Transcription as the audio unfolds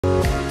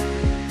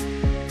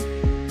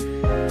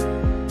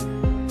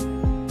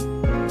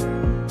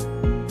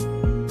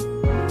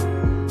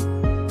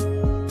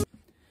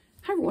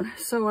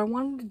So I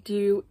wanted to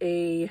do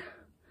a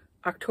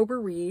October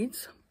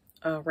Reads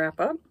wrap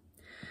up.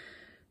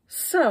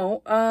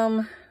 So,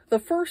 the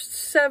first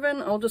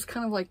 7, I'll just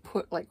kind of like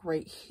put like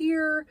right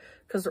here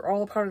because they're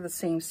all a part of the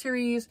same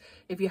series.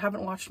 If you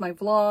haven't watched my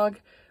vlog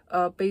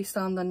based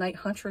on the Night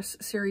Huntress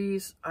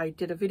series, I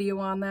did a video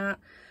on that.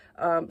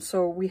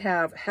 So we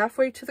have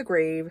Halfway to the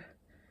Grave,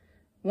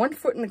 One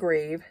Foot in the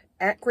Grave,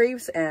 At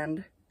Grave's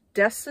End,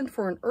 Destined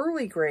for an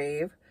Early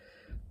Grave,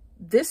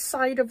 This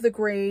Side of the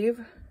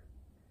Grave,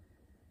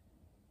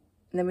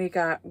 and then we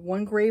got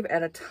One Grave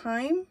at a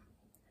Time.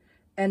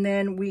 And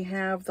then we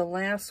have the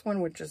last one,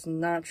 which is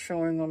not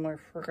showing on my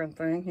freaking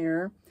thing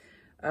here.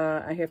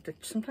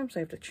 Sometimes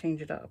I have to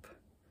change it up.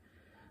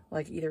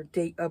 Like either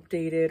date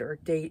updated or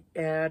date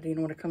add, you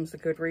know, when it comes to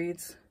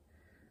Goodreads.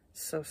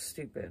 So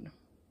stupid.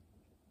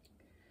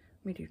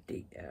 Let me do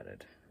date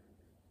added.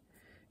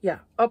 Yeah,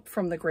 Up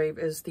from the Grave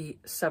is the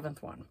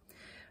 7th one.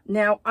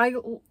 Now, I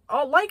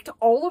liked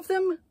all of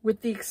them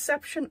with the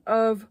exception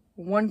of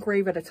One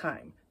Grave at a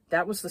Time.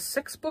 That was the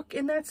 6th book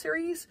in that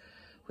series.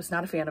 Was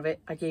not a fan of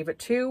it. I gave it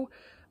 2.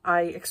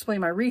 I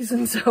explain my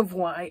reasons of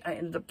why I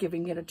ended up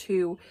giving it a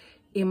 2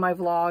 in my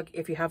vlog,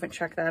 if you haven't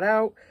checked that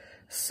out.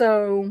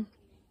 So,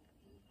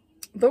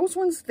 those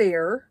ones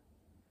there,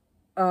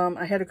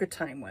 I had a good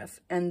time with.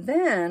 And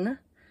then,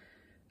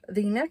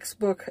 the next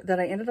book that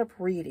I ended up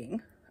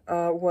reading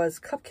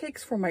was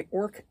Cupcakes for My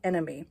Orc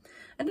Enemy.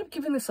 I ended up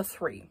giving this a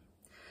 3.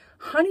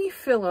 Honey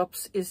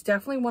Phillips is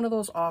definitely one of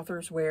those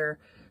authors where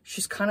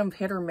she's kind of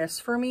hit or miss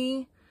for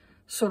me.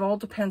 So it all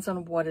depends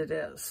on what it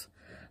is.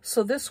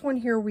 So this one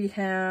here we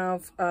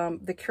have,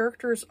 the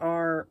characters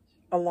are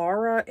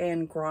Alara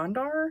and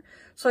Grandar.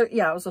 So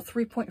yeah, it was a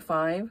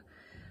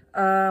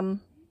 3.5.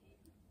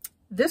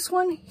 This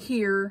one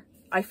here,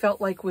 I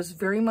felt like was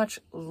very much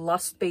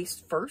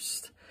lust-based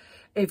first.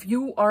 If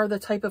you are the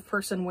type of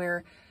person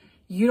where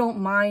you don't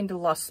mind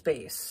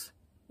lust-based,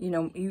 you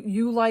know,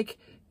 you like,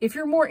 if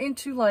you're more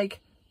into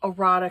like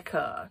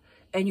erotica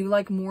and you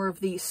like more of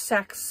the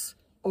sex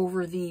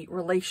over the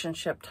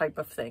relationship type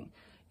of thing,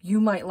 you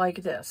might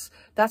like this.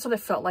 That's what it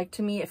felt like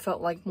to me. It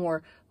felt like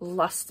more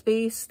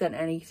lust-based than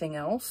anything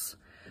else.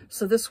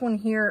 So this one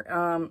here,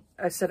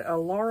 I said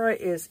Alara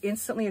is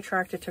instantly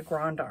attracted to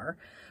Grandar,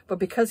 but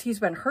because he's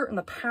been hurt in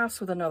the past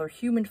with another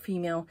human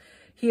female,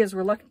 he is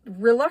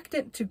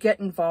reluctant to get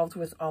involved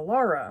with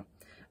Alara.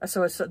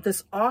 So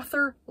this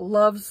author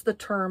loves the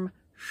term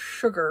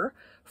sugar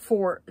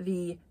for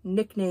the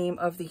nickname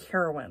of the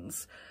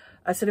heroines.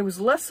 I said it was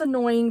less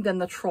annoying than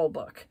the troll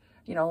book.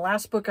 You know,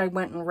 last book I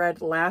went and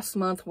read last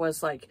month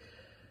was like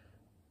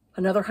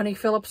another Honey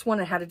Phillips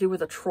one. It had to do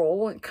with a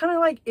troll. And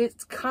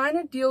it kind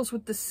of deals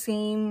with the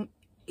same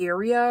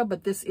area,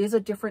 but this is a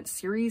different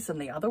series than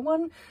the other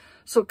one.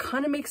 So it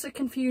kind of makes it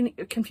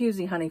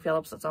confusing, Honey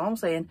Phillips. That's all I'm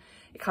saying.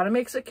 It kind of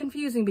makes it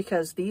confusing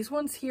because these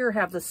ones here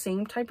have the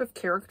same type of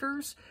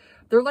characters.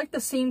 They're like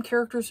the same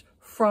characters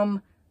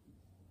from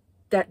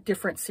that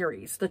different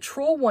series. The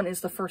troll one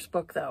is the first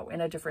book though in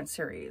a different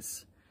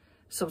series.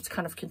 So it's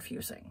kind of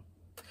confusing.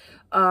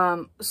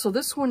 So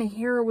this one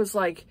here was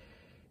like,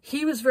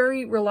 he was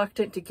very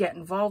reluctant to get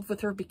involved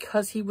with her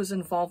because he was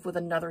involved with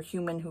another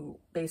human who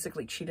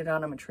basically cheated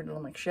on him and treated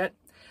him like shit.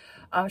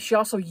 She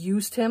also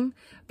used him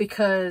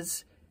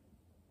because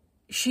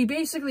she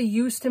basically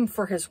used him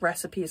for his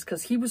recipes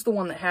because he was the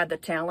one that had the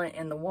talent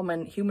and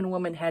the human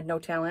woman had no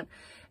talent.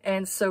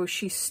 And so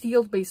she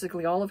stealed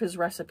basically all of his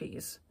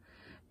recipes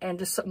and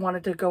just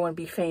wanted to go and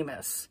be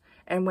famous.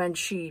 And when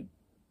she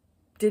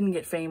didn't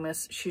get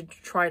famous, she'd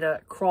try to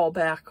crawl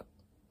back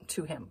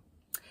to him.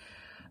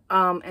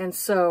 And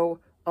so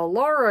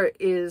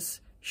Alara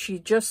she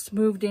just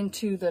moved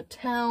into the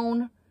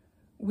town,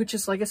 which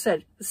is, like I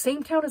said, the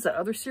same town as the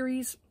other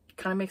series.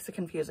 Kind of makes it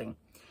confusing.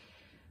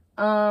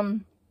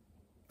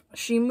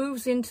 She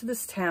moves into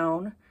this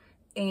town,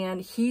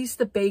 and he's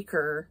the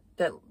baker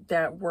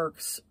that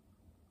works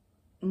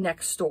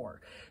next door.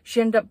 She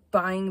ended up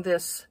buying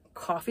this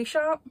coffee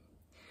shop,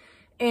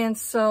 and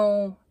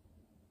so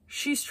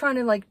she's trying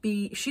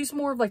to she's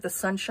more of like the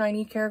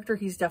sunshiny character.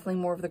 He's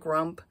definitely more of the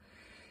grump,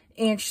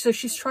 and so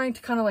she's trying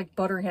to kind of like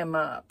butter him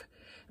up.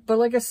 But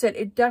like I said,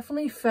 it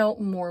definitely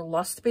felt more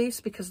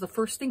lust-based because the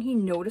first thing he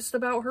noticed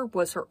about her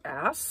was her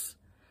ass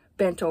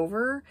bent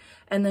over,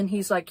 and then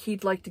he's like,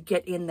 he'd like to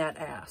get in that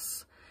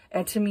ass.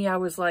 And to me, I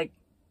was like,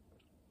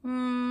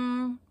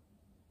 maybe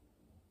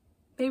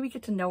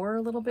get to know her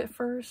a little bit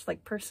first,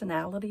 like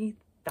personality.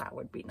 That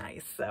would be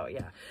nice. So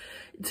yeah,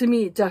 to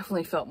me, it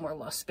definitely felt more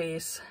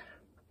lust-based.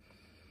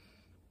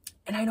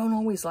 And I don't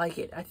always like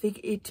it. I think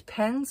it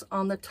depends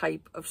on the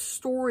type of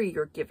story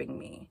you're giving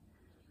me.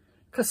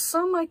 Because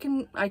some I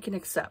can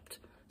accept.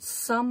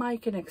 Some I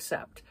can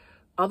accept.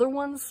 Other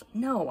ones,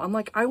 no. I'm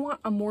like, I want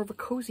a more of a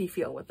cozy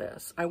feel with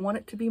this. I want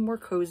it to be more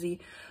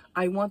cozy.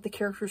 I want the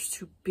characters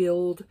to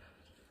build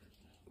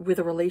with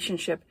a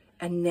relationship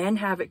and then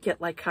have it get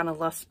like kind of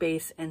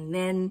lust-based and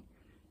then,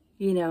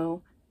 you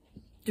know,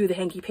 do the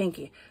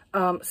hanky-panky.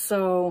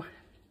 So,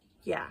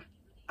 yeah.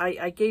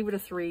 I gave it a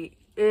 3.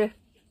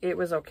 It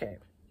was okay.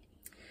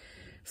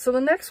 So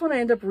the next one I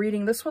end up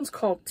reading, this one's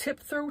called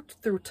Tiptoe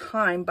Through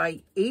Time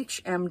by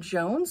H.M.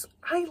 Jones.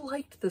 I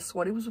liked this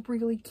one. It was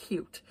really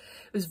cute.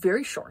 It was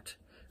very short.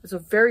 It was a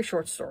very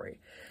short story.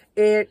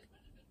 It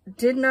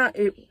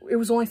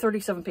was only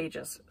 37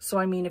 pages. So,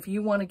 I mean, if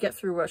you want to get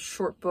through a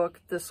short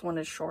book, this one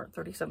is short,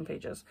 37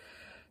 pages.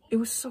 It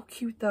was so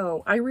cute,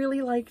 though. I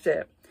really liked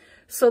it.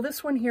 So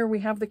this one here, we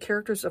have the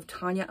characters of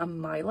Tanya and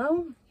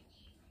Milo.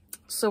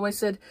 So I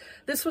said,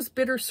 this was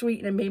bittersweet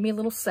and it made me a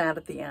little sad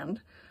at the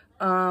end.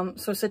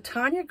 So I said,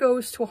 Tanya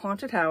goes to a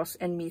haunted house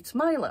and meets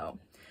Milo.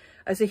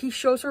 I said, he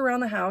shows her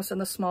around the house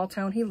and the small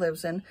town he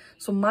lives in.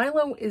 So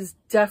Milo is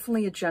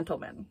definitely a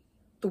gentleman.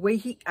 The way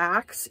he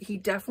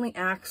definitely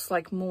acts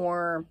like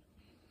more,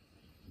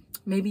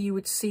 maybe you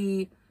would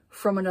see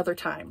from another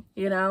time,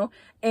 you know?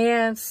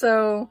 And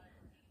so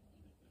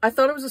I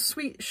thought it was a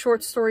sweet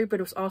short story, but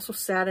it was also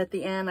sad at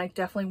the end. I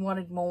definitely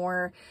wanted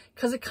more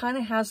because it kind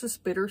of has this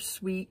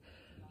bittersweet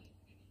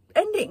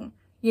ending,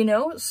 you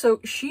know? So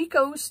she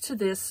goes to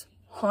this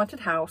haunted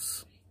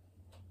house,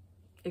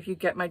 if you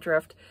get my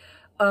drift,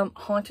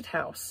 haunted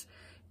house,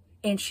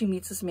 and she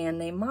meets this man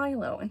named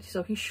Milo. And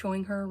so he's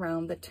showing her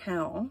around the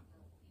town.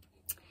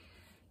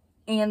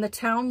 And the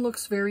town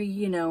looks very,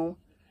 you know,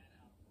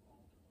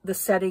 the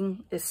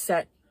setting is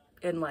set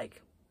in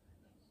like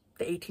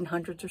the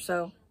 1800s or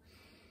so.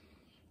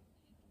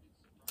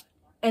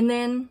 And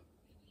then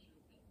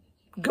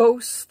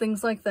ghosts,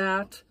 things like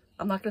that.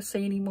 I'm not going to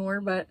say any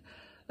more, but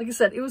like I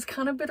said, it was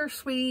kind of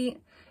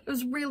bittersweet. It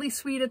was really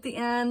sweet at the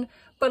end,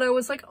 but I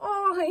was like,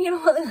 oh, you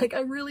know, like I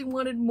really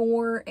wanted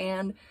more.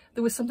 And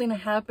there was something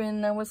that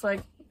happened that was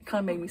like, kind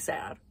of made me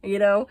sad, you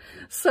know?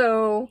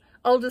 So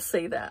I'll just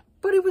say that.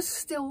 But it was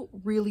still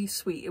really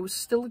sweet. It was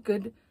still a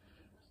good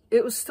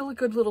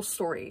little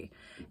story.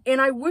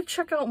 And I would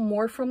check out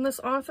more from this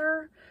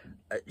author.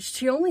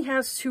 She only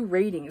has 2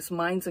 ratings,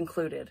 mine's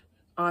included,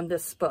 on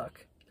this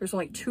book. There's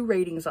only 2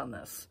 ratings on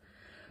this.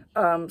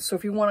 So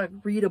if you want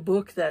to read a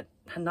book that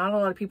not a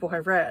lot of people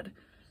have read,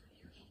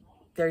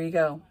 there you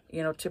go.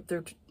 You know,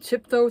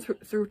 Tiptoe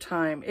Through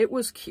Time. It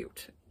was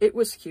cute. It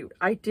was cute.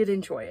 I did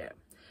enjoy it.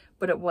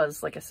 But it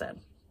was, like I said,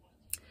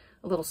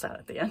 a little sad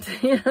at the end,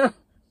 you know?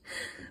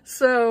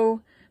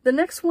 So the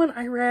next one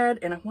I read,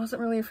 and I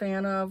wasn't really a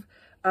fan of,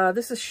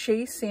 this is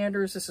Shea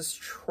Sanders. This is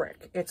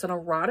Trick. It's an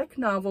erotic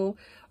novel.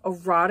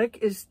 Erotic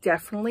is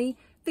definitely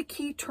the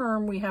key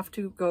term we have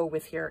to go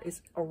with here,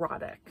 is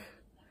erotic.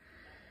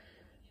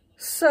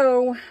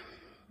 So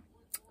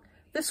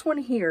this one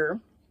here,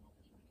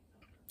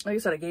 like I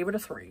said, I gave it a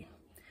 3.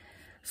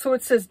 So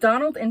it says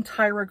Donald and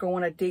Tyra go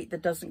on a date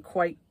that doesn't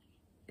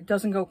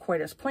go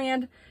quite as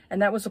planned,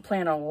 and that was the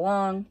plan all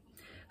along.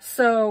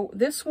 So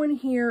this one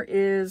here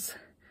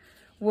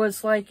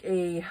was like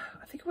I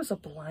think it was a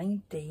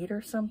blind date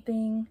or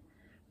something.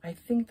 I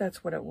think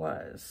that's what it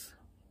was.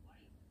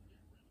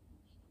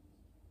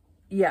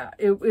 Yeah,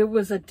 it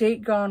was a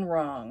date gone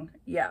wrong.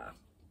 Yeah.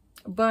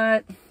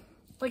 But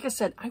like I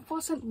said, I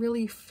wasn't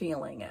really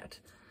feeling it.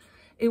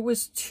 It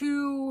was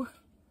too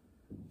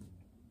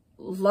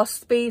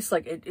lust-based,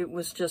 like it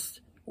was just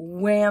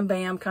wham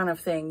bam kind of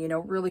thing, you know,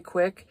 really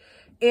quick.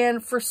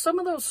 And for some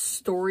of those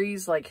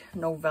stories, like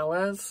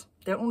novellas,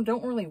 they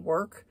don't really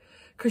work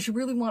because you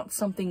really want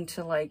something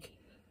to like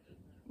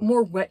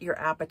more whet your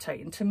appetite.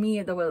 And to me,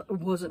 it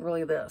wasn't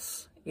really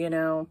this, you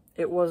know,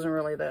 it wasn't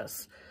really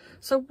this.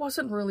 So I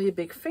wasn't really a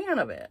big fan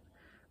of it.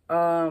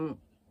 The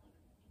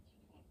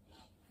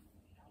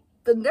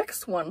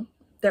next one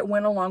that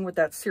went along with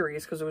that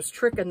series, because it was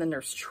Trick and then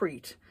there's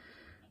Treat.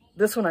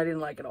 This one I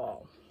didn't like at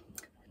all.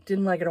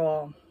 Didn't like it at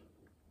all.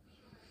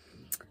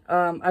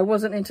 I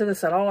wasn't into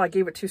this at all. I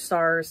gave it 2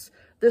 stars.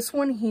 This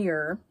one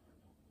here,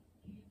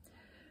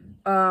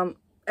 at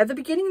the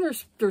beginning,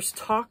 there's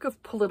talk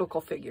of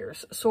political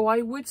figures. So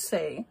I would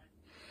say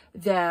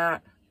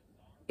that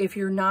if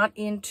you're not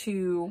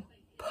into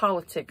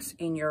politics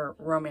in your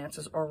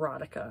romances or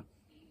erotica,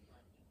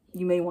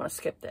 you may want to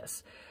skip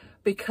this.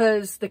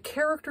 Because the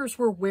characters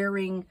were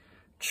wearing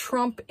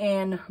Trump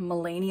and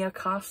Melania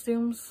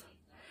costumes.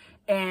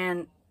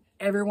 And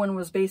everyone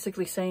was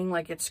basically saying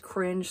like it's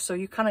cringe, so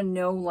you kind of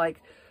know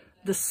like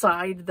the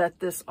side that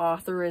this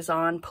author is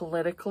on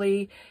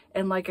politically.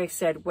 And like I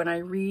said, when I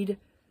read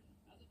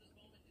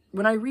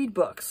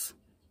books,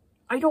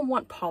 I don't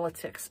want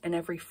politics in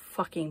every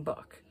fucking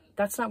book.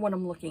 That's not what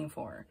I'm looking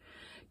for.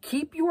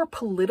 Keep your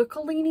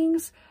political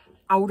leanings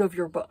out of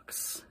your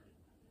books,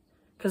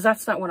 because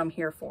that's not what I'm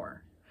here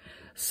for.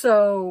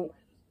 So,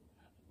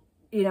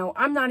 you know,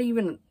 I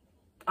wouldn't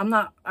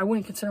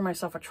consider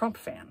myself a Trump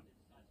fan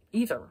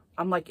either.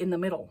 I'm like in the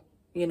middle,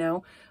 you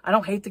know. I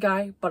don't hate the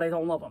guy, but I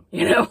don't love him,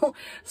 you know.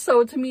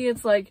 So to me,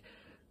 it's like,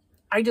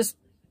 I just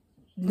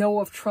know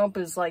of Trump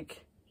as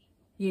like,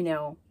 you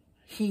know,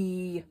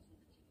 he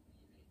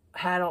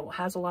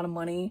has a lot of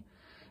money,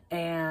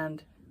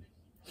 and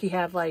he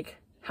had like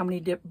how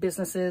many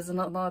businesses and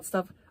all that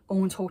stuff,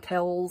 owns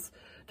hotels,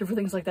 different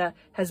things like that,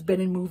 has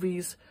been in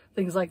movies,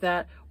 things like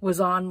that, was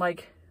on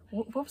like,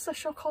 what was that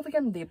show called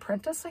again? The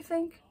Apprentice, I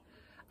think.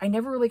 I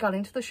never really got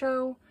into the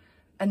show.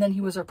 And then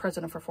he was our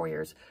president for 4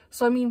 years.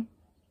 So, I mean,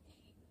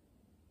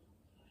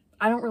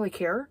 I don't really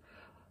care.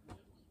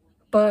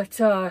 But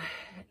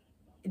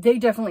they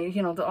definitely,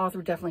 you know, the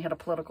author definitely had a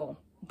political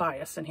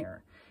bias in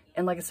here.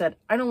 And like I said,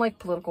 I don't like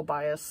political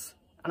bias.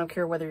 I don't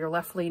care whether you're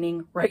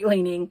left-leaning,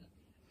 right-leaning,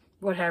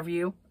 what have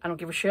you. I don't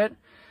give a shit.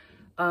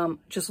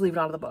 Just leave it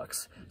out of the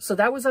books. So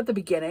that was at the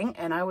beginning,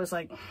 and I was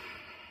like...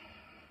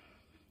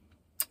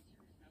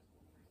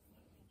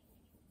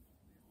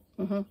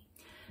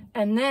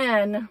 And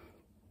then...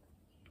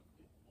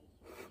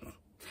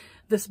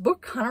 this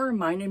book kind of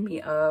reminded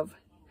me of...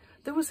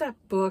 there was that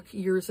book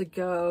years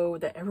ago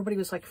that everybody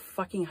was like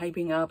fucking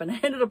hyping up, and I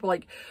ended up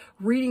like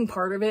reading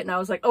part of it, and I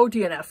was like, oh,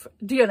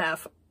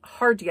 DNF,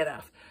 hard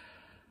DNF.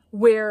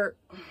 Where,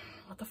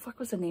 what the fuck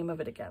was the name of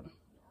it again?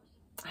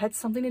 It had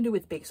something to do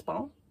with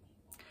baseball,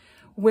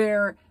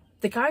 where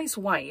the guy's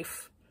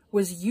wife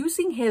was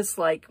using his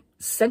like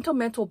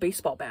sentimental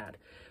baseball bat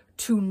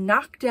to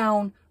knock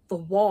down the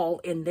wall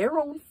in their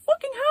own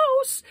fucking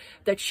house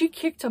that she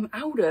kicked him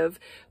out of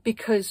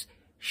because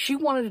she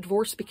wanted a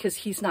divorce because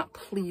he's not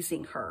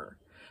pleasing her,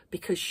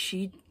 because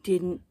she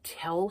didn't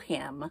tell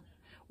him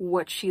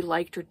what she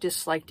liked or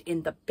disliked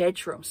in the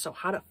bedroom. So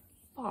how the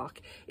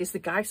fuck is the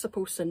guy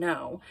supposed to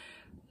know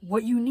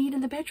what you need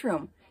in the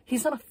bedroom?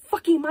 He's not a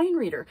fucking mind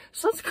reader.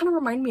 So that's kind of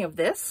remind me of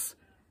this.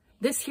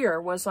 This here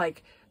was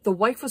like, the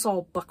wife was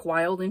all buck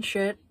wild and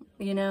shit,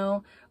 you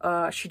know?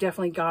 She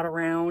definitely got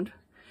around.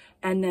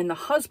 And then the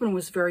husband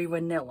was very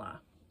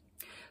vanilla.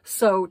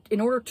 So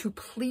in order to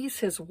please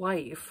his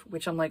wife,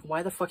 which I'm like,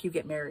 why the fuck you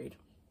get married?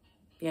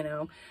 You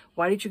know,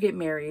 why did you get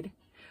married?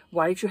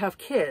 Why did you have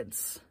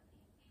kids?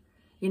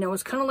 You know,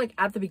 it's kind of like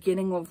at the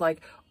beginning of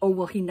like, oh,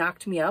 well, he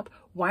knocked me up.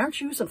 Why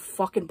aren't you using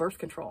fucking birth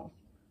control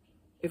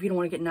if you don't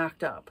want to get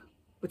knocked up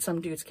with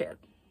some dude's kid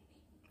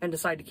and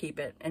decide to keep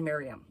it and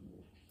marry him?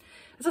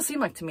 That's what it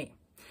seemed like to me.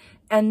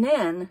 And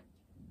then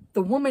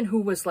the woman who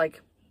was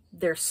like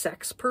their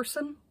sex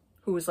person,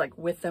 who was like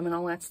with them and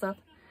all that stuff,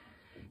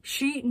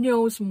 she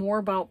knows more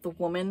about the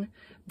woman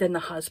than the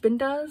husband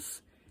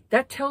does.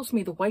 That tells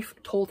me the wife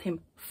told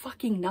him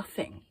fucking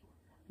nothing.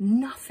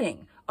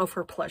 Nothing of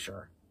her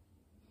pleasure.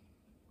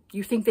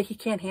 You think that he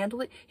can't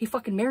handle it? He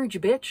fucking married you,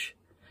 bitch.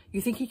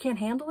 You think he can't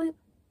handle it?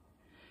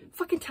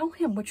 Fucking tell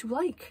him what you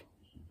like.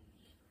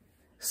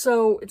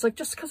 So it's like,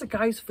 just because a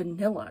guy's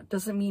vanilla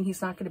doesn't mean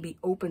he's not going to be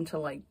open to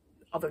like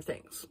other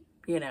things,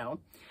 you know?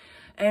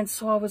 And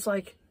so I was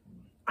like,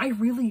 I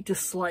really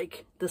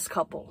dislike this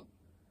couple.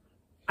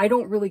 I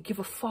don't really give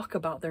a fuck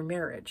about their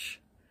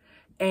marriage.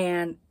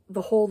 And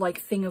the whole like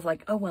thing of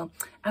like, oh, well,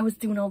 I was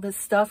doing all this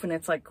stuff. And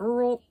it's like,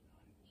 girl,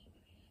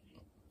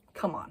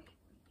 come on.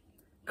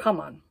 Come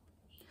on.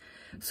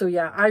 So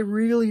yeah, I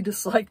really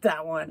disliked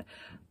that one.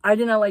 I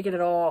did not like it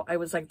at all. I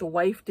was like, the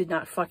wife did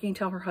not fucking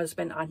tell her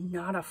husband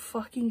not a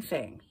fucking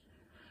thing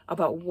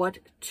about what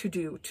to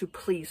do to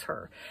please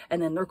her.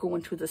 And then they're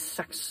going to the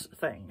sex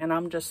thing. And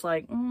I'm just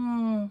like,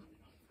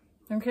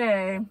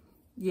 okay,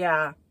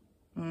 yeah.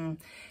 And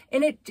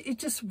it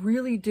just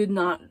really did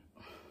not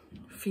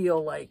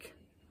feel like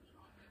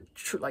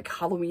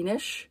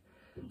Halloween-ish.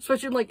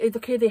 Especially like,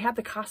 okay, they had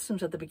the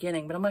costumes at the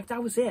beginning, but I'm like,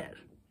 that was it.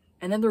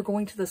 And then they're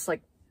going to this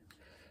like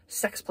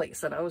sex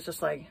place, and I was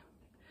just like,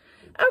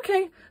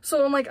 okay.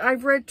 So I'm like,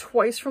 I've read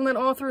twice from that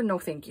author. No,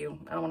 thank you.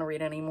 I don't want to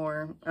read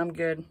anymore. I'm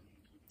good.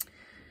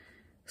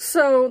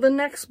 So the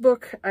next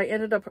book I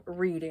ended up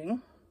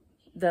reading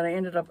that I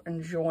ended up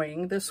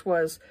enjoying, this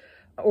was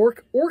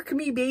Orc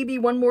Me Baby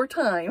One More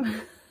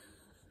Time.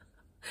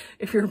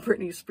 If you're a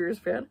Britney Spears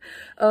fan.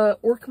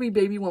 Orc Me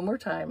Baby One More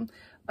Time.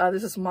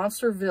 This is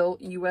Monsterville,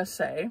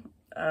 USA.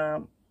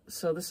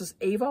 So this is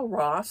Ava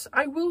Ross.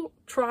 I will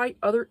try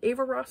other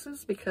Ava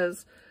Rosses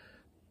because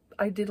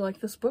I did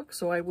like this book,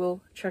 so I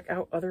will check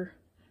out other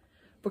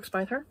books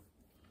by her.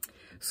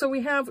 So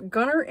we have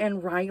Gunnar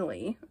and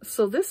Riley.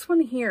 So this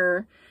one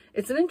here,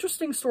 it's an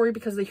interesting story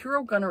because the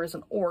hero Gunnar is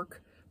an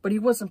orc, but he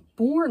wasn't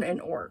born an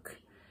orc.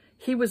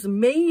 He was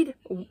made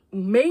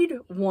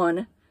into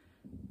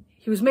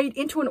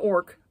an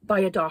orc by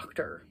a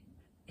doctor,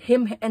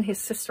 him and his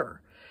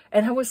sister.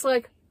 And I was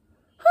like,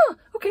 huh,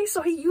 okay,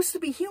 so he used to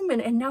be human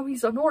and now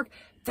he's an orc.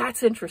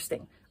 That's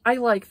interesting. I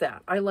like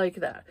that. I like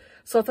that.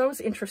 So I thought it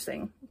was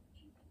interesting.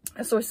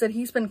 And so I said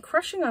he's been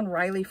crushing on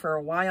Riley for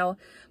a while,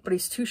 but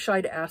he's too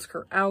shy to ask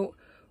her out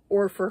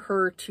or for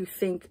her to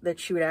think that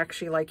she would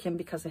actually like him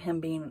because of him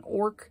being an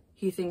orc.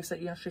 He thinks that,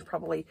 you know, she'd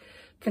probably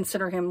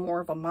consider him more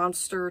of a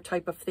monster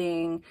type of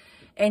thing.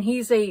 And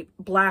he's a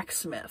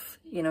blacksmith.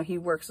 You know, he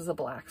works as a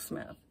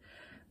blacksmith.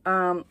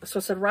 So I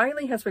said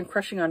Riley has been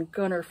crushing on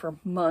Gunnar for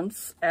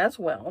months as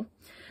well.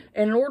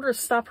 And in order to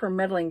stop her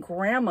meddling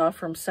grandma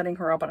from setting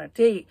her up on a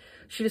date,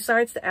 she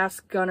decides to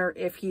ask Gunnar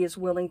if he is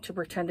willing to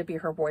pretend to be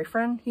her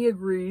boyfriend. He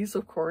agrees,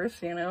 of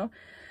course, you know.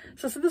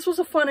 So this was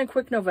a fun and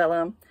quick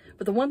novella.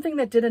 But the one thing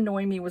that did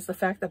annoy me was the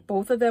fact that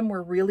both of them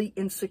were really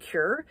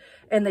insecure.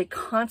 And they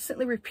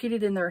constantly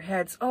repeated in their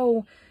heads,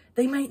 oh,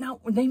 they may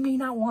not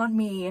want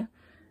me.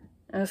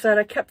 And I said,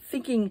 I kept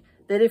thinking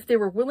that if they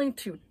were willing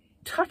to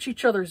touch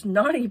each other's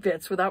naughty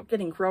bits without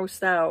getting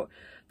grossed out,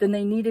 then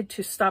they needed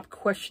to stop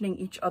questioning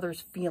each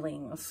other's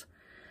feelings.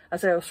 I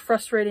said it was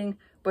frustrating,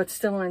 but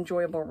still an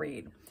enjoyable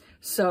read.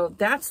 So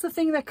that's the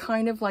thing that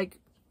kind of like,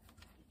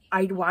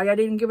 why I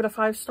didn't give it a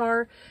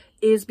 5-star,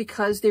 is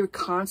because they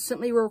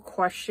constantly were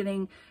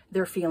questioning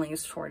their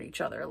feelings toward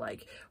each other.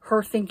 Like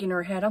her thinking in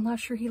her head, I'm not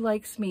sure he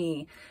likes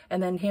me.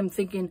 And then him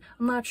thinking,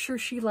 I'm not sure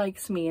she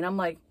likes me. And I'm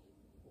like,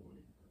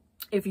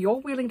 if you're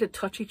willing to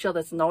touch each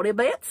other's naughty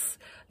bits,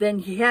 then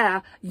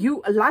yeah,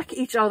 you like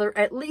each other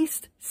at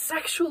least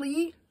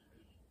sexually.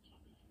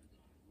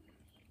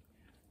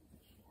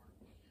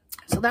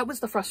 So that was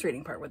the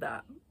frustrating part with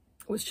that.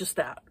 It was just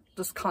that,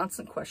 just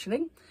constant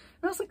questioning.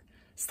 And I was like,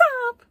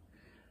 stop,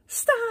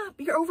 stop,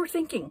 you're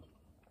overthinking.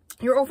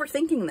 You're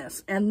overthinking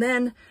this. And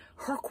then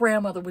her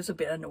grandmother was a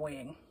bit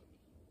annoying.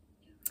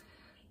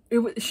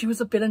 She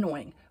was a bit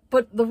annoying.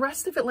 But the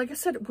rest of it, like I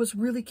said, it was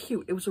really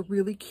cute. It was a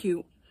really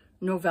cute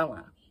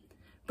novella.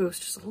 But it was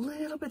just a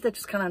little bit that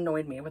just kind of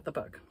annoyed me with the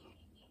book.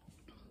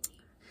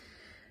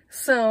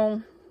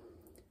 So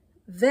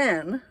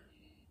then,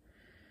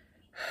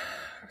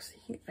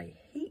 I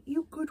hate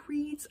you,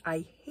 Goodreads.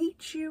 I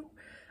hate you.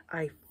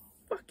 I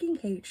fucking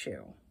hate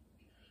you.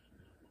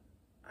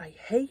 I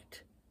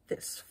hate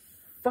this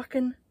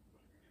fucking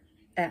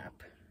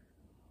app.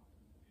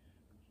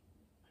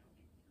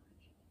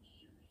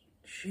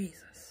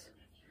 Jesus.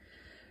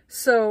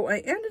 So I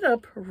ended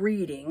up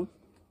reading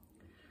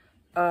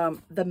The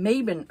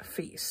Mabon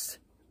Feast,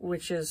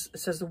 which is, it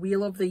says The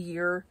Wheel of the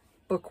Year,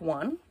 Book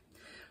 1.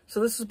 So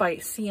this is by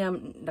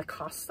C.M.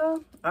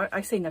 Nacasta.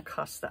 I say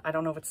Nacasta. I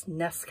don't know if it's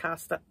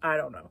Nescasta. I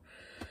don't know.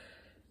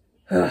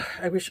 Ugh,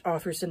 I wish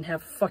authors didn't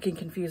have fucking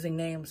confusing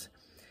names.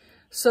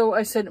 So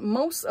I said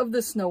most of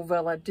this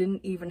novella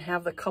didn't even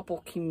have the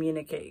couple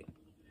communicate.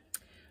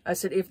 I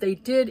said if they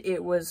did,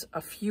 it was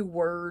a few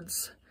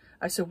words.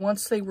 I said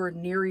once they were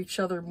near each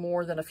other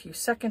more than a few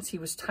seconds, he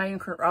was tying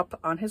her up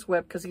on his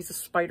web because he's a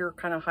spider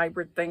kind of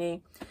hybrid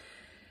thingy,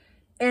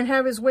 and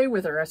have his way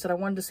with her. I said I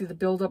wanted to see the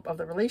buildup of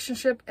the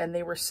relationship, and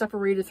they were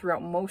separated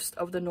throughout most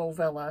of the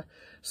novella,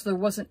 so there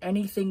wasn't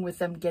anything with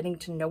them getting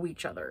to know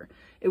each other.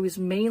 It was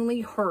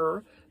mainly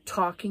her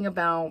talking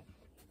about,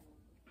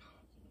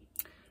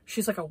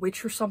 she's like a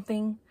witch or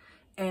something,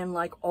 and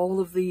like all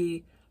of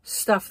the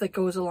stuff that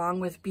goes along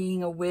with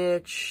being a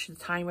witch, the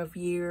time of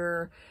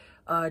year,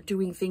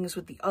 doing things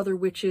with the other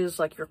witches,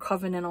 like your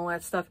coven and all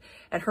that stuff,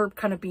 and her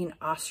kind of being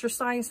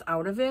ostracized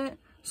out of it,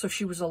 so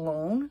she was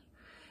alone.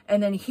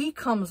 And then he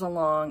comes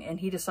along and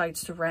he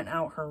decides to rent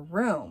out her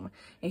room.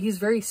 And he's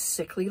very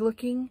sickly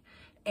looking.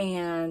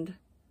 And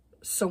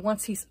so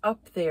once he's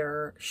up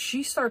there,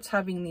 she starts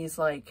having these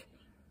like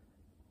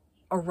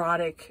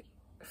erotic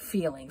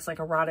feelings, like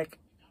erotic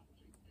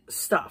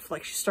stuff.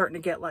 Like she's starting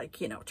to get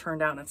like, you know,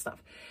 turned on and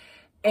stuff.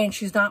 And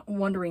she's not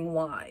wondering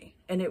why.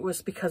 And it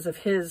was because of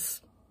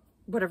his,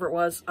 whatever it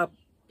was up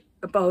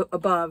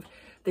above,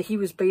 that he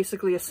was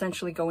basically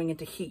essentially going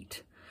into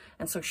heat.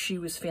 And so she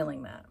was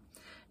feeling that.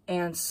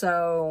 And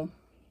so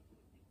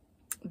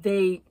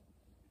they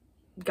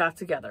got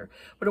together,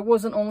 but it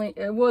wasn't only,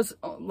 it was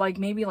like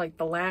maybe like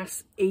the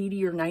last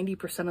 80 or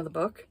 90% of the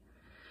book.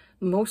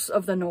 Most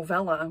of the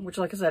novella, which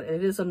like I said,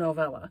 it is a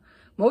novella.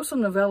 Most of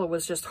the novella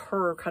was just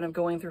her kind of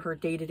going through her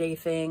day-to-day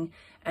thing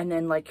and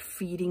then like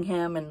feeding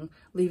him and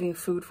leaving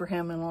food for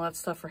him and all that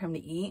stuff for him to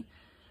eat.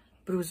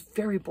 But it was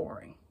very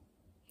boring.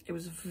 It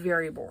was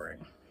very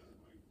boring.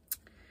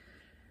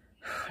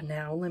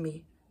 Now let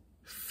me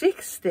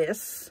fix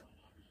this.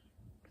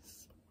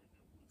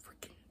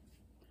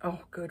 Oh,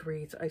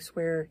 Goodreads, I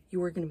swear,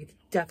 you are going to be the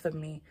death of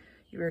me.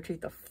 You irritate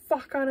the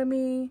fuck out of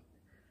me.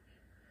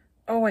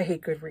 Oh, I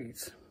hate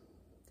Goodreads.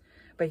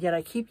 But yet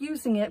I keep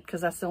using it because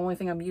that's the only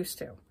thing I'm used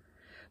to.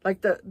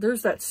 Like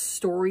there's that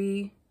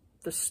story,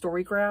 the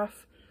story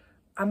graph.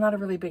 I'm not a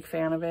really big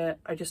fan of it.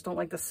 I just don't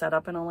like the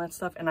setup and all that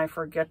stuff, and I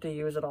forget to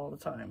use it all the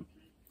time.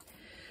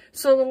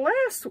 So the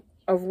last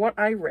of what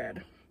I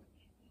read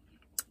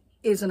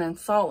is an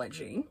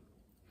anthology.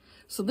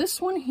 So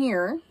this one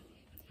here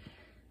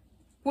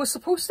was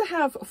supposed to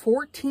have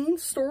 14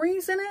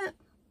 stories in it.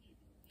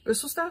 It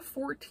was supposed to have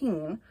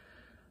 14,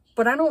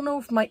 but I don't know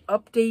if my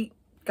update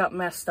got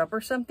messed up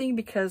or something,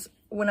 because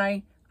when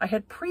I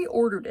had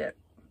pre-ordered it,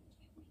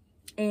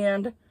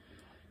 and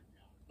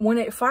when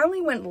it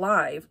finally went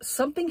live,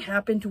 something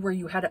happened to where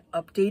you had to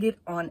update it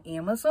on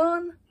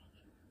Amazon.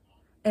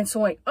 And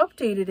so I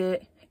updated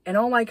it, and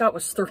all I got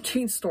was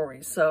 13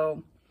 stories.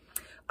 So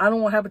I don't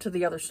know what happened to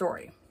the other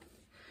story.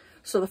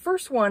 So the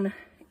first one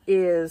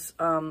is,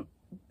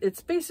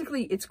 it's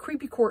basically, it's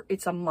Creepy Court.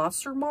 It's a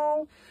monster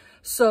mall.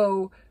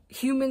 So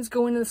humans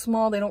go into this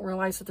mall. They don't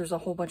realize that there's a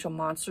whole bunch of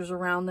monsters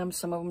around them.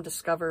 Some of them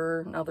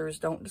discover and others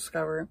don't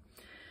discover.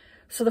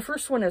 So the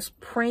first one is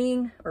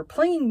Playing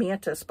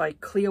Mantis by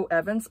Cleo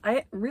Evans.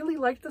 I really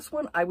like this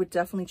one. I would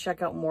definitely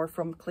check out more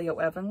from Cleo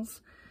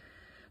Evans.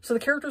 So the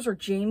characters are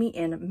Jamie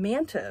and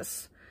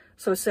Mantis.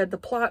 So it said the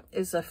plot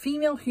is a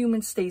female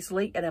human stays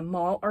late at a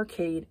mall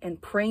arcade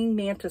and praying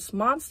mantis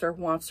monster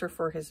wants her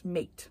for his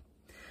mate.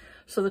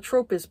 So the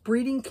trope is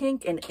breeding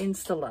kink and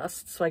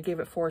insta-lust. So I gave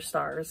it 4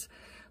 stars.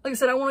 Like I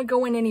said, I don't want to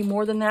go in any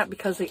more than that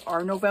because they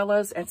are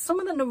novellas, and some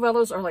of the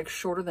novellas are like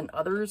shorter than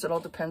others. It all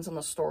depends on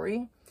the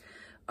story.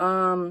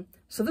 So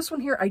this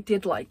one here, I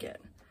did like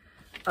it.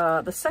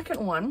 The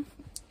second one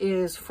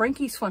is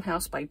Frankie's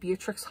Funhouse by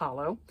Beatrix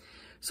Hollow.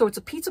 So it's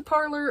a pizza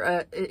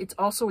parlor. It's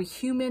also a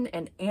human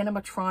and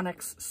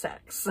animatronics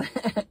sex.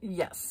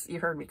 Yes, you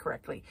heard me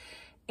correctly.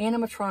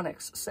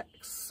 Animatronics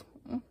sex.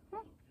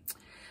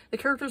 The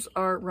characters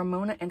are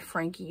Ramona and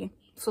Frankie.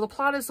 So the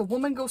plot is the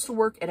woman goes to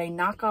work at a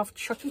knockoff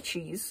Chuck E.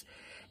 Cheese,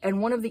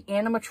 and one of the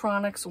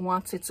animatronics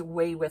wants its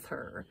way with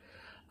her.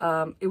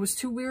 It was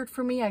too weird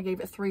for me. I gave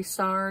it 3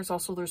 stars.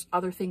 Also, there's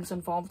other things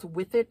involved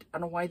with it. I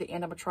don't know why the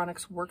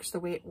animatronics works the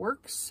way it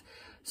works.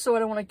 So I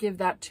don't want to give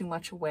that too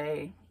much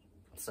away.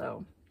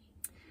 So,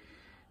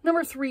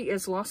 number 3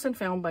 is Lost and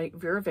Found by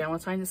Vera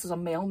Valentine. This is a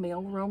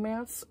male-male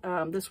romance.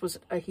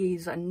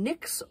 He's a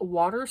Nick's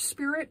water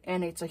spirit,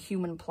 and it's a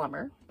human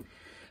plumber.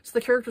 So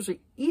the characters are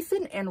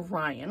Ethan and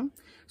Ryan.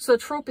 So the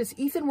trope is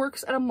Ethan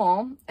works at a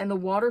mall, and the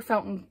water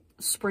fountain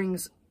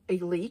springs a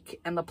leak,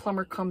 and the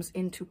plumber comes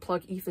in to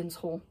plug Ethan's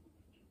hole.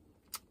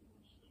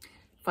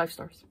 5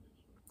 stars.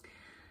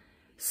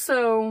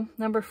 So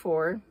number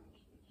 4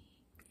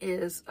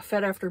 is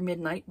Fed After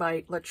Midnight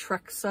by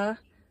Latrexa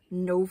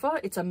Nova.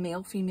 It's a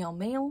male-female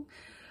male.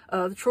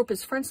 The trope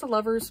is friends to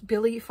lovers.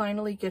 Billy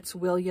finally gets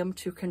William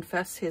to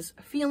confess his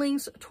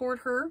feelings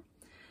towards her,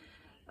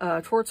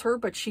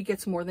 but she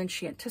gets more than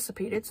she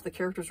anticipated. So the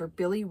characters are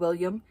Billy,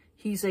 William.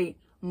 He's a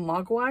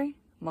Mogwai.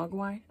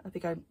 I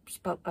think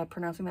I'm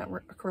pronouncing that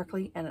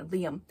correctly. And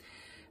Liam.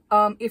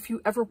 If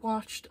you ever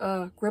watched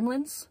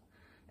Gremlins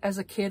as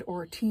a kid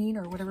or a teen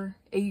or whatever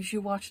age you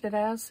watched it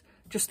as,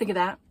 just think of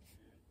that.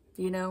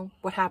 You know,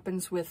 what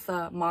happens with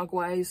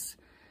Mogwais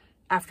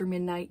after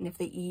midnight, and if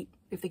they eat,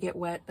 if they get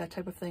wet, that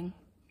type of thing.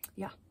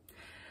 Yeah.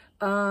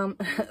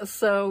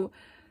 So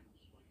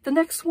the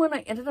next one,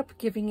 I ended up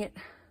giving it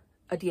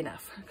a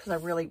DNF because I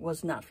really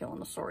was not feeling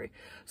the story.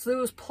 So it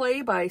was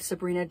Play by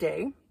Sabrina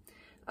Day.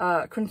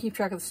 Couldn't keep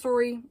track of the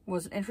story,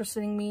 wasn't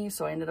interesting me,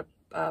 so I ended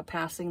up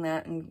passing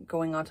that and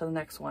going on to the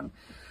next one.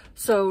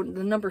 So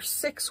the number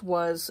 6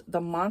 was The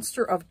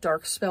Monster of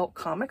Darkspell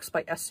Comics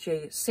by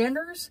S.J.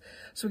 Sanders.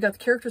 So we got the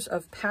characters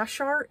of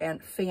Pashar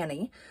and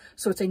Fanny.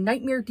 So it's a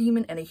nightmare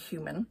demon and a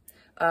human.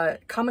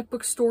 Comic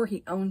book store,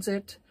 he owns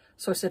it.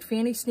 So I said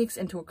Fanny sneaks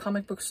into a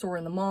comic book store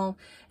in the mall,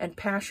 and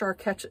Pashar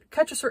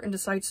catches her and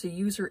decides to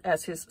use her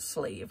as his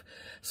slave.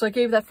 So I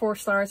gave that 4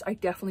 stars. I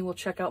definitely will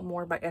check out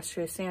more by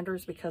S.J.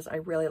 Sanders because I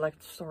really liked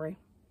the story.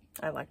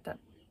 I liked it.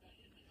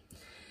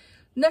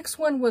 Next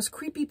one was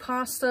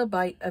Creepypasta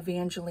by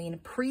Evangeline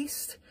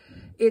Priest.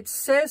 It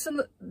says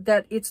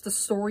that it's the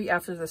story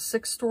after the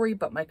 6th story,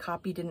 but my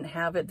copy didn't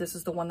have it. This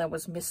is the one that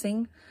was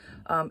missing.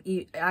 I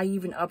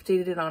even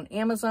updated it on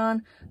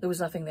Amazon. There was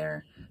nothing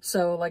there.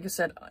 So like I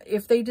said,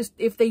 if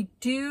they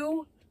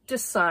do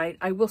decide,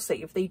 I will say,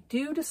 if they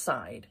do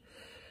decide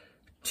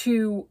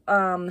to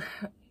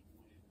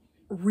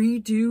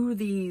redo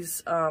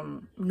these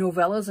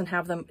novellas and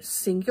have them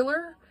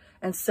singular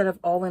instead of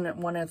all in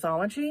one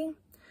anthology,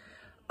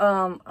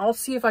 I'll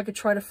see if I could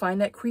try to find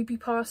that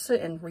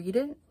creepypasta and read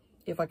it,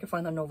 if I could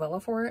find the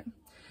novella for it.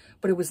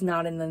 But it was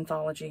not in the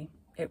anthology.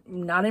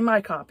 Not in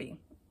my copy.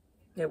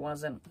 It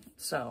wasn't.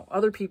 So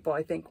other people,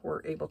 I think,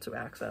 were able to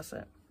access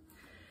it.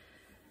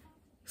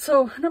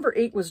 So number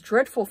 8 was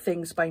Dreadful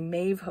Things by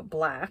Maeve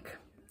Black.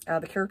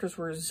 The characters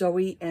were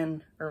Zero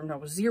and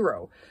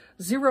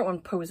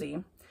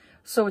Posey.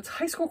 So it's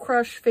high school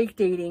crush, fake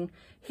dating.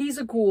 He's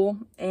a ghoul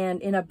and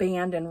in a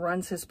band and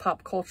runs his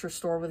pop culture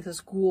store with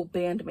his ghoul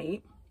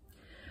bandmate.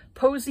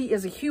 Posey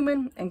is a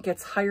human and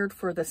gets hired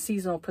for the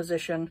seasonal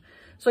position.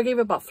 So I gave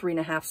it about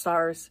 3.5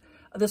 stars.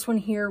 This one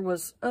here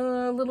was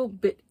a little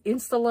bit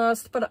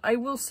insta-lust, but I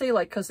will say,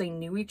 like, because they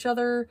knew each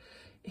other,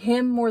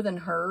 him more than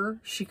her,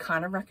 she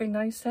kind of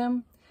recognized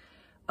him.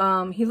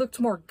 He looked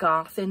more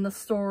goth in the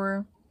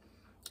store.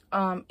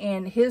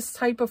 And his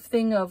type of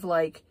thing of,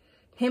 like,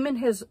 him and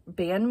his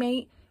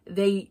bandmate,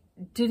 they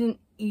didn't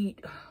eat,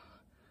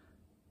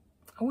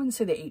 I wouldn't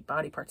say they ate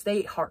body parts. They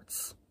ate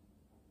hearts.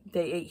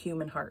 They ate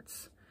human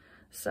hearts.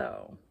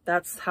 So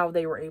that's how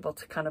they were able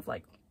to kind of,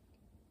 like,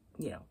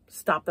 you know,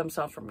 stop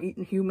themselves from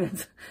eating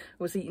humans,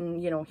 was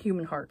eating, you know,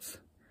 human hearts.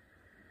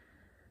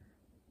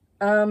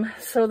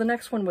 So the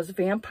next one was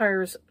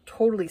Vampires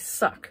Totally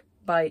Suck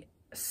by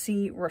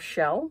C.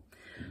 Rochelle.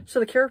 So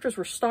the characters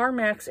were Star,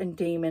 Max, and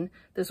Damon.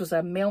 This was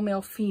a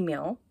male,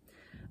 female.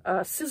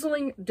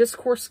 Sizzling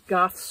Discourse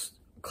Goth's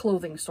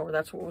clothing store.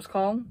 That's what it was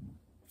called.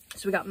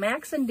 So we got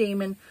Max and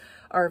Damon,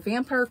 our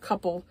vampire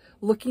couple,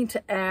 looking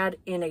to add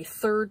in a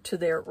 3rd to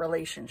their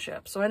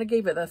relationship. So I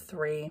gave it a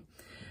 3.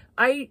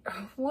 I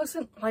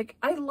wasn't like,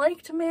 I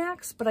liked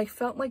Max, but I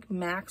felt like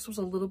Max was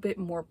a little bit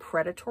more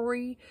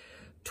predatory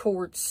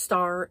towards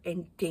Star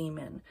and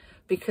Damon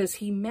because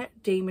he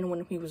met Damon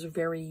when he was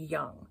very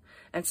young.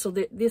 And so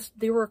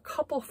they were a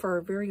couple for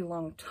a very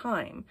long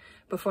time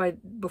before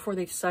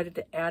they decided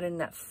to add in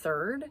that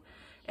 3rd.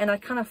 And I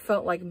kind of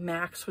felt like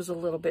Max was a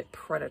little bit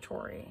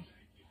predatory.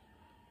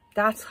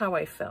 That's how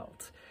I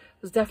felt.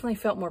 It definitely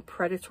felt more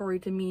predatory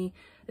to me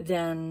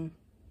than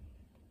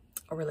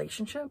a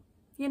relationship,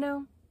 you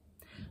know?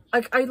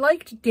 I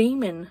liked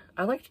Damon.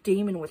 I liked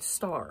Damon with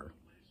Star,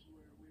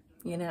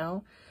 you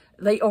know?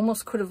 They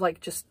almost could have, like,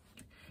 just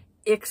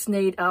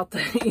ixnayed out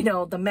the, you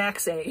know, the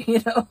max A,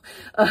 you know?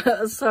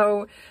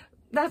 So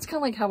that's kind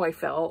of like how I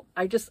felt.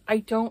 I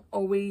don't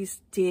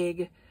always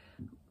dig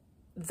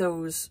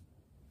those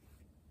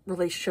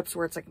relationships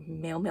where it's like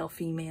male, male,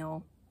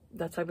 female,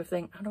 that type of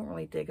thing. I don't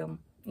really dig them,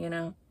 you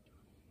know?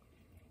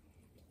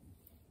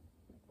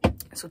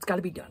 So it's got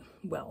to be done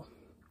well.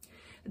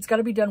 It's got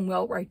to be done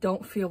well where I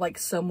don't feel like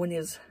someone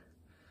is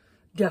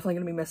definitely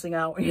going to be missing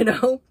out, you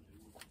know?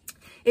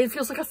 It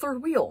feels like a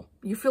third wheel.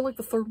 You feel like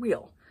the third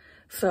wheel.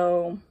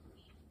 So,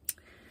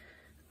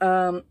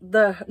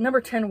 the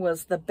number 10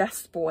 was The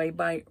Best Boy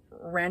by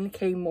Ren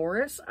K.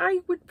 Morris.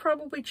 I would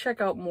probably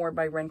check out more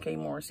by Ren K.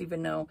 Morris,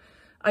 even though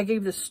I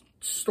gave this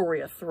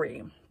story a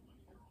 3.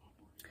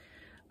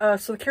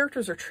 So the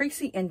characters are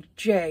Tracy and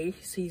Jay.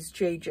 He's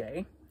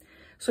JJ.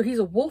 So he's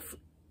a wolf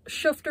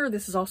shifter.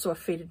 This is also a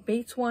Fated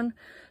Mates one.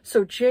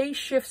 So Jay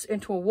shifts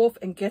into a wolf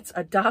and gets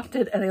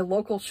adopted at a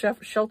local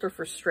shelter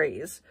for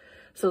strays.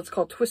 So it's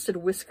called Twisted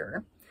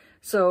Whisker.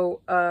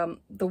 So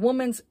the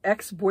woman's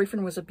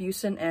ex-boyfriend was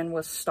abusive and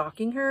was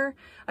stalking her.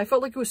 I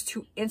felt like it was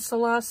too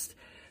insta-lust.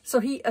 So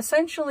he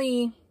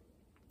essentially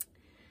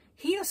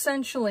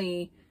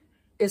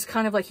is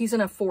kind of like, he's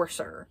an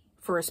enforcer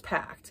for his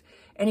pact.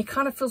 And he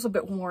kind of feels a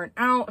bit worn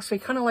out. So he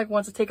kind of like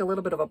wants to take a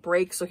little bit of a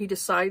break. So he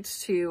decides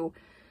to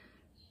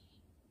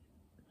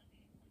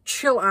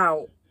chill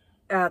out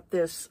at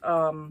this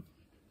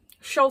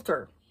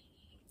shelter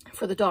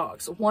for the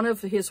dogs. One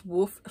of his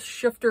wolf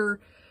shifter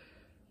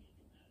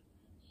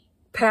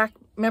pack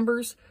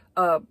members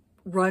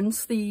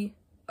runs the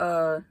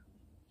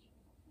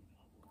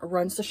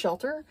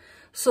shelter.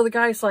 So the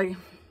guy's like,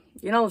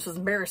 you know, this is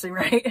embarrassing,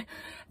 right?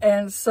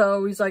 And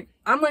so he's like,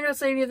 I'm not gonna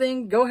say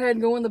anything. Go ahead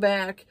and go in the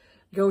back,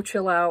 go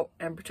chill out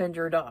and pretend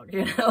you're a dog,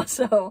 you know?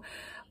 So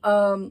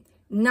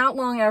not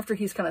long after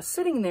he's kind of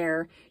sitting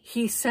there,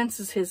 he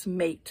senses his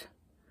mate.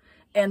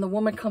 And the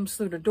woman comes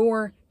through the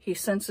door. He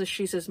senses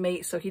she's his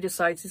mate, so he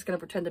decides he's going to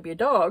pretend to be a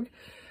dog.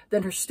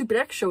 Then her stupid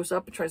ex shows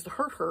up and tries to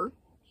hurt her.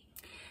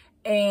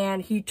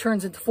 And he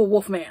turns into full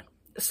wolf man.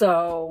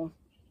 So,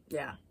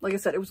 yeah. Like I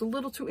said, it was a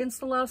little too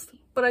insta-lust,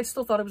 but I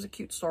still thought it was a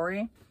cute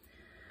story.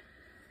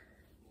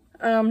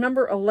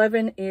 Number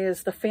 11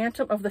 is The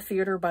Phantom of the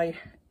Theater by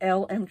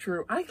L.M.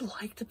 Drew. I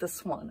liked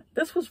this one.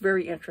 This was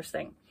very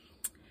interesting.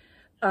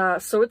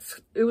 So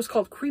it was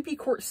called Creepy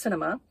Court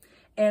Cinema.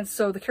 And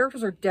so the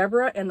characters are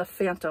Deborah and the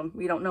Phantom.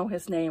 We don't know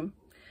his name.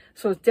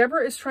 So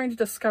Deborah is trying to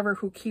discover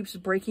who keeps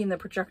breaking the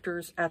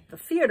projectors at the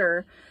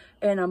theater,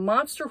 and a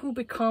monster who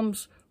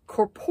becomes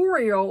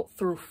corporeal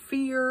through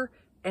fear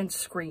and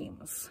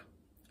screams.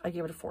 I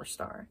give it a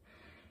 4-star.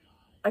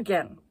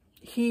 Again,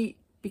 he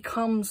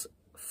becomes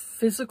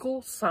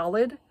physical,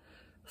 solid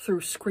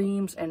through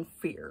screams and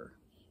fear.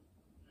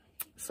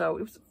 So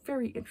it was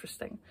very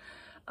interesting.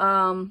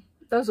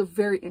 That was a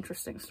very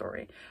interesting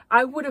story.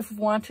 I would have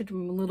wanted a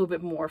little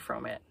bit more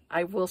from it.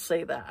 I will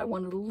say that. I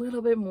wanted a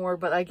little bit more,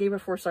 but I gave it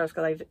 4 stars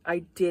because I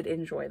did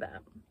enjoy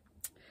that.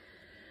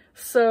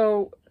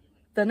 So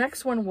the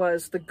next one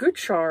was The Good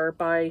Char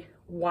by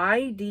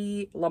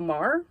Y.D.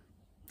 Lamar.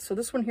 So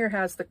this one here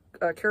has the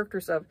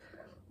characters of,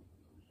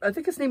 I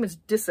think his name is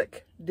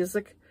Disick,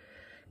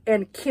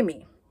 and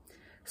Kimmy.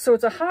 So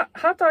it's a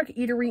hot dog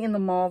eatery in the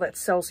mall that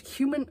sells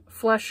human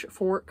flesh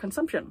for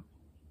consumption.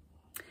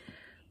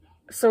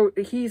 So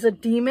he's a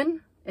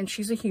demon and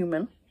she's a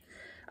human.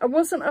 I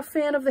wasn't a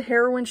fan of the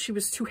heroine. She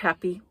was too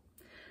happy.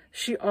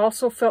 She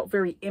also felt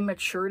very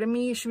immature to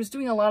me. She was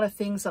doing a lot of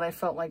things that I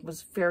felt like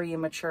was very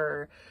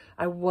immature.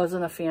 I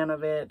wasn't a fan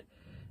of it.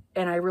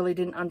 And I really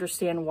didn't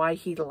understand why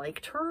he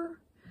liked her,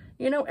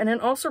 you know? And then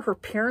also her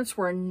parents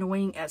were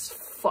annoying as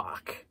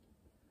fuck.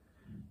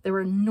 They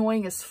were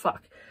annoying as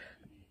fuck.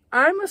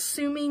 I'm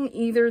assuming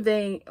either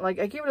they, like,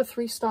 I gave it a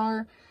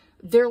 3-star.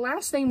 Their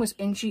last name was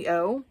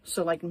NGO,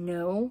 so like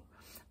no.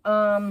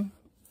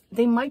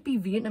 They might be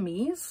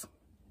Vietnamese.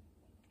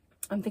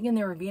 I'm thinking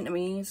they were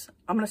Vietnamese.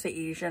 I'm going to say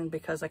Asian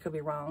because I could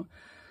be wrong.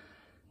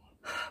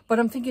 But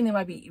I'm thinking they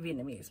might be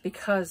Vietnamese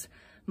because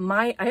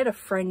I had a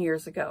friend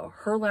years ago.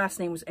 Her last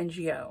name was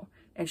NGO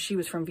and she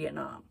was from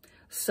Vietnam.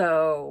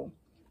 So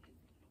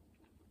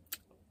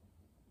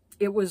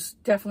it was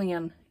definitely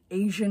an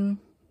Asian-esque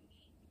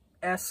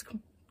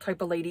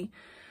type of lady.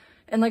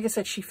 And like I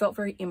said, she felt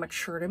very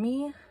immature to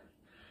me.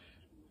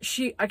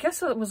 I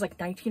guess it was like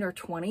 19 or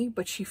 20,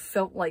 but she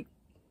felt like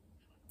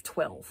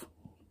 12.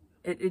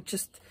 It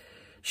just,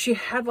 she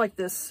had like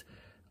this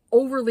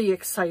overly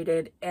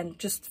excited and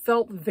just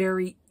felt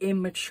very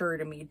immature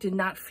to me. Did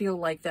not feel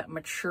like that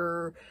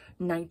mature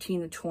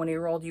 19 to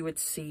 20-year-old you would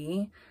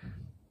see.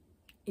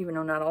 Even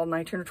though not all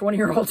 19 or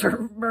 20-year-olds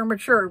are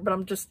mature,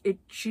 but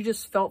she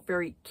just felt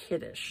very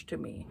kiddish to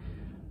me.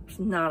 I was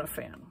not a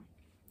fan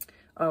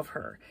of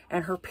her.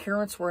 And her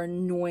parents were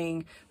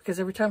annoying because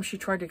every time she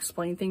tried to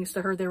explain things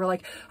to her, they were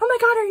like, oh my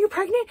God, are you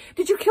pregnant?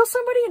 Did you kill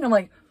somebody? And I'm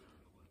like,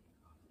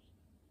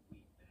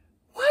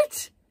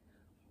 what?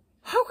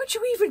 How could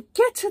you even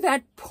get to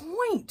that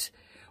point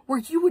where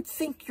you would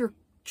think your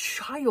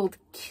child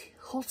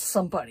killed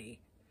somebody?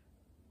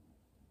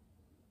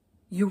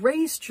 You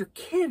raised your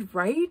kid,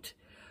 right?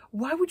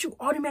 Why would you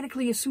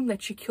automatically assume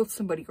that she killed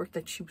somebody or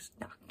that she was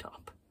knocked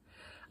up?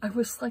 I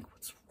was like,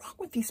 what's wrong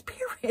with these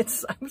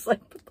parents? I was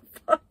like, what the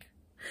fuck?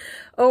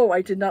 Oh,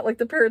 I did not like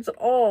the parents at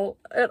all.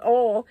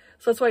 So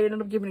that's why I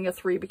ended up giving it a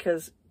 3,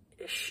 because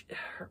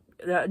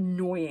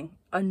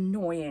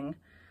annoying.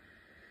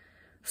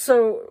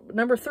 So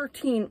number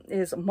 13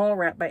 is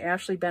Mallrat by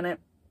Ashley Bennett.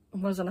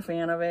 Wasn't a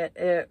fan of it.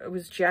 It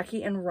was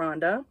Jackie and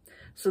Rhonda.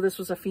 So this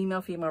was a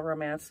female-female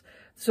romance.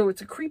 So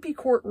it's a creepy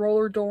court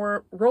roller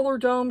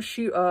dome.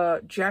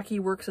 Jackie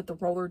works at the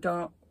roller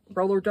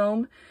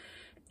dome,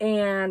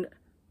 and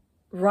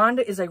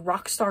Rhonda is a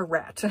rock star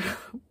rat.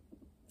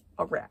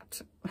 A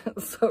rat.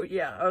 So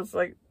yeah, I was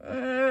like,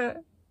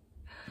 I'm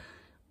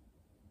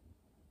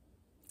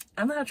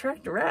not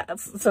attracted to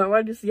rats. So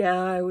I just,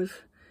 yeah, it was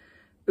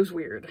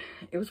weird.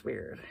 It was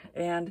weird.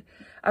 And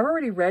I've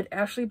already read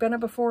Ashley Bennett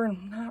before, and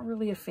I'm not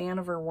really a fan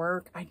of her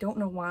work. I don't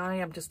know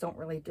why. I just don't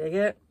really dig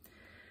it.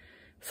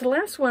 So the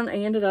last one I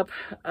ended up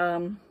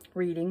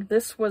reading,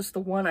 this was the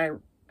one I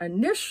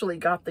initially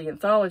got the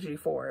anthology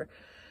for,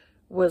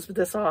 was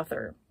this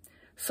author.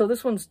 So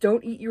this one's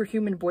Don't Eat Your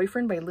Human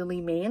Boyfriend by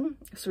Lily Mayne.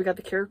 So we got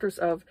the characters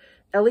of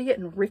Elliot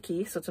and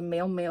Ricky. So it's a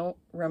male-male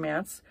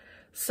romance.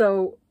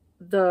 So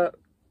the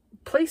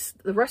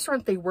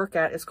restaurant they work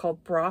at is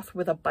called Broth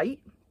with a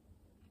Bite.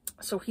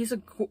 So he's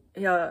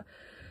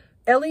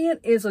Elliot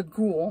is a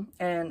ghoul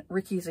and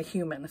Ricky's a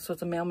human. So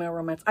it's a male-male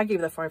romance. I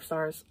gave it 5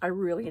 stars. I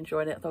really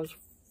enjoyed it. That was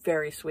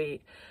very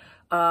sweet.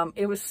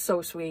 It was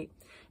so sweet.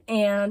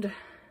 And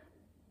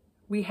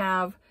we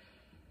have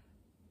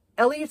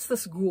Elliot's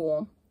this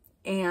ghoul,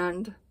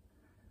 and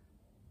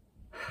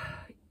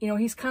you know,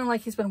 he's kind of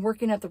like, he's been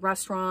working at the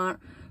restaurant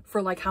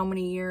for like how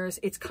many years.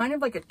 It's kind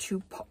of like a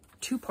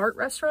two-part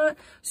restaurant.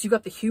 So you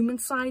got the human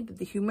side that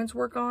the humans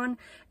work on,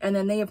 and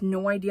then they have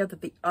no idea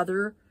that the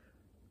other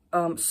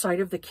side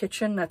of the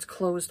kitchen that's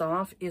closed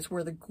off is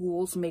where the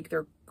ghouls make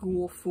their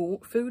ghoul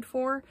food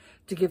for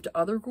to give to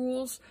other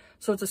ghouls.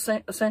 So it's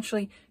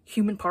essentially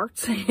human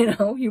parts, you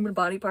know, human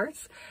body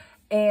parts,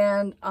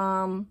 and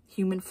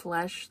human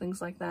flesh,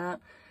 things like that.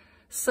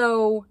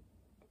 So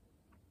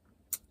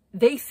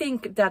they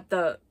think that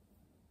the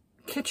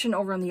kitchen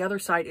over on the other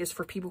side is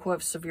for people who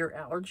have severe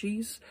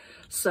allergies.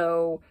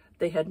 So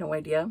they had no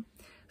idea.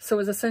 So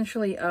it's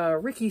essentially,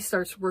 Ricky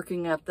starts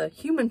working at the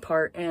human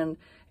part, and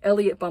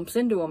Elliot bumps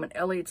into him, and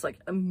Elliot's like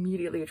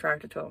immediately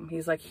attracted to him.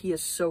 He's like, he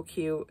is so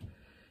cute.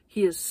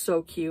 He is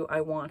so cute.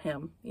 I want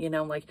him, you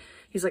know, like,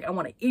 he's like, I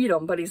want to eat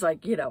him, but he's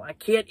like, you know, I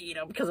can't eat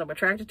him because I'm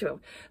attracted to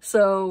him.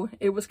 So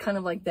it was kind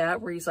of like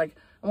that, where he's like,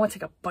 I want to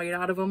take a bite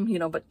out of him, you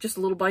know, but just a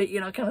little bite, you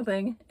know, kind of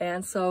thing.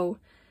 And so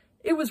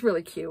it was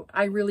really cute.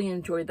 I really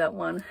enjoyed that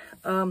one.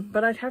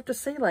 But I'd have to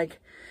say, like,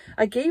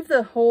 I gave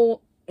the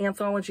whole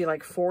anthology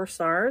like 4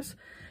 stars,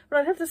 but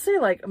I'd have to say,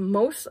 like,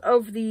 most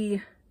of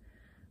the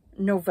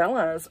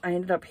novellas I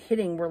ended up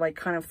hitting were like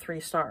kind of 3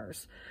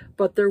 stars,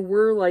 but there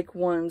were like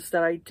ones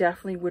that I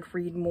definitely would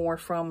read more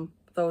from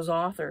those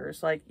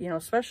authors, like, you know,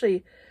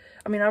 especially,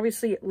 I mean,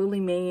 obviously Lily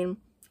Mayne,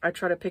 I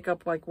try to pick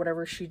up like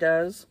whatever she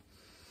does.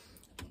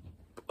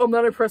 I'm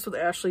not impressed with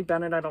Ashley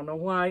Bennett. I don't know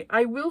why.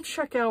 I will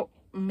check out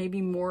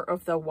maybe more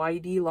of the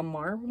Y.D.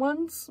 Lamar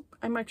ones.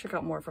 I might check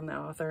out more from that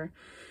author.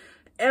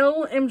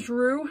 L.M.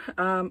 Drew,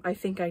 I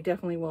think I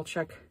definitely will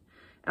check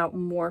out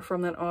more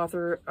from that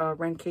author.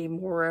 Ren K.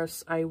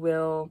 Morris, I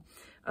will.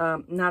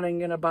 Not even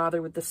gonna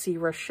bother with the C.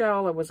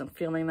 Rochelle. I wasn't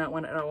feeling that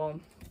one at all.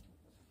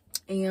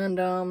 And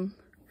I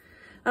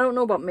don't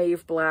know about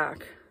Maeve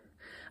Black.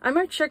 I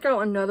might check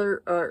out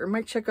another, or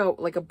might check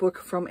out like a book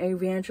from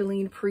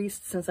Evangeline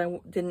Priest, since I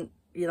didn't,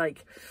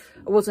 like,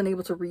 I wasn't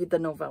able to read the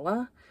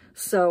novella.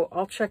 So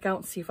I'll check out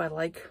and see if I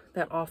like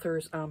that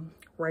author's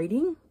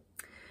writing.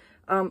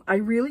 I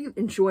really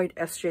enjoyed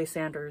S.J.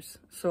 Sanders,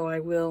 so I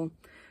will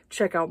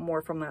check out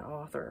more from that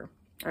author.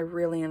 I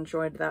really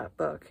enjoyed that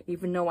book,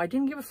 even though I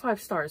didn't give it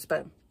 5 stars,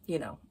 but, you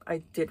know,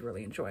 I did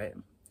really enjoy it.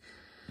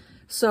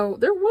 So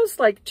there was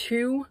like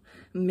 2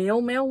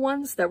 male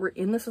ones that were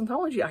in this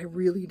anthology I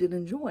really did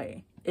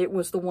enjoy. It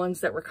was the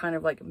ones that were kind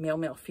of like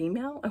male,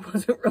 female. I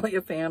wasn't really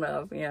a fan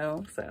of, you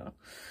know, so.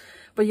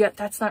 But yet,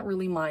 that's not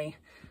really my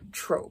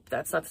trope.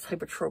 That's not the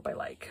type of trope I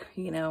like,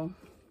 you know,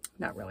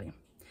 not really.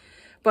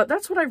 But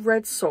that's what I've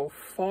read so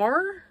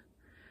far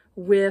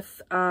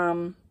with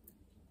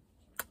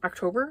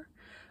October.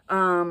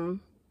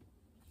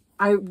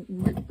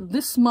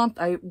 This month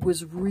I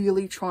was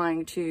really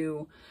trying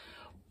to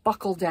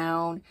buckle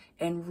down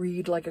and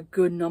read like a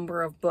good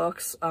number of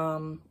books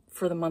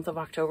for the month of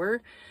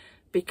October,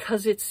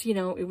 because it's, you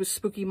know, it was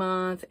spooky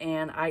month,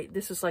 and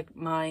this is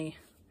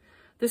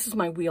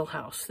my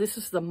wheelhouse. This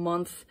is the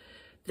month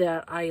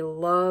that I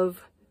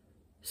love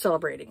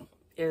celebrating,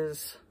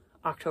 is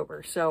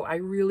October. So I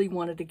really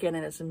wanted to get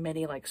in as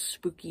many like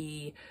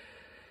spooky,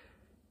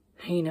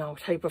 you know,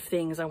 type of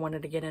things I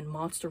wanted to get in,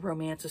 monster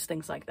romances,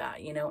 things like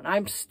that, you know. And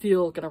I'm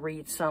still going to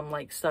read some,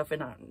 like, stuff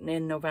in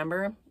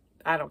November.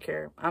 I don't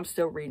care. I'm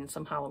still reading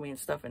some Halloween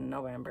stuff in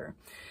November.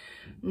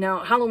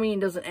 Now, Halloween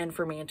doesn't end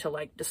for me until,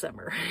 like,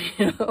 December,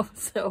 you know.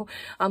 So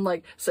I'm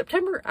like,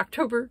 September,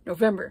 October,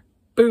 November,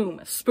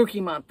 boom,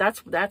 spooky month.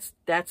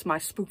 That's my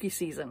spooky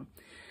season,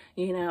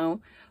 you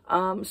know.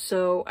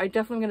 So I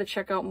definitely going to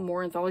check out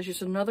more anthologies.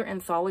 There's another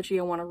anthology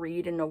I want to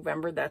read in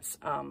November that's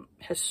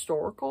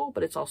historical,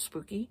 but it's all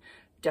spooky.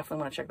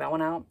 Definitely want to check that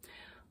one out.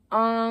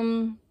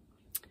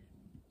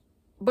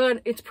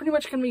 But it's pretty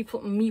much going to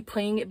be me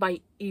playing it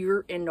by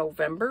ear in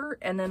November,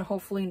 and then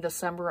hopefully in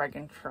December I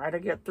can try to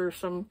get through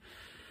some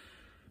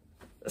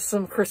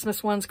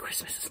Christmas ones.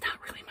 Christmas is not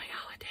really my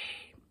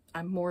holiday.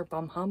 I'm more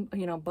bah humbug.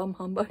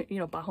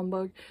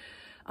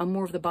 I'm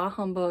more of the bah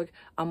humbug.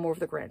 I'm more of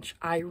the Grinch.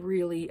 I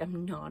really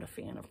am not a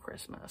fan of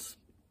Christmas.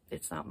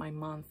 It's not my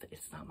month.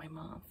 It's not my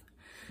month.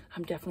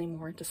 I'm definitely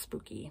more into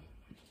spooky.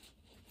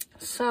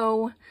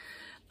 So,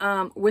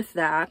 with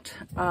that,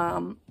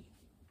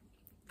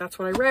 that's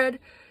what I read.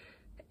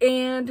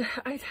 And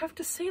I'd have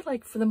to say,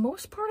 like, for the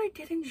most part, I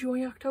did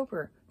enjoy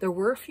October. There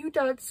were a few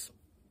duds,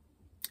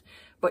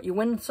 but you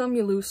win some,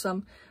 you lose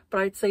some.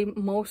 But I'd say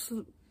most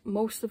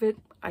of it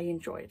I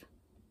enjoyed.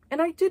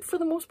 And I did, for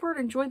the most part,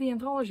 enjoy the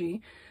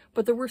anthology,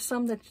 but there were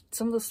some of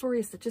the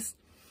stories that just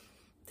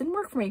didn't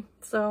work for me.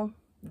 So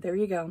there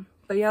you go.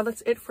 But yeah,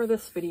 that's it for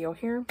this video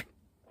here.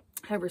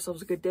 Have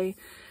yourselves a good day.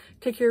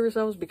 Take care of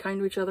yourselves. Be kind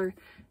to each other.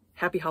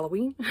 Happy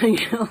Halloween,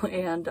 you know,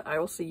 and I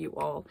will see you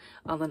all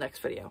on the next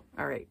video.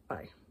 All right,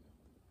 bye.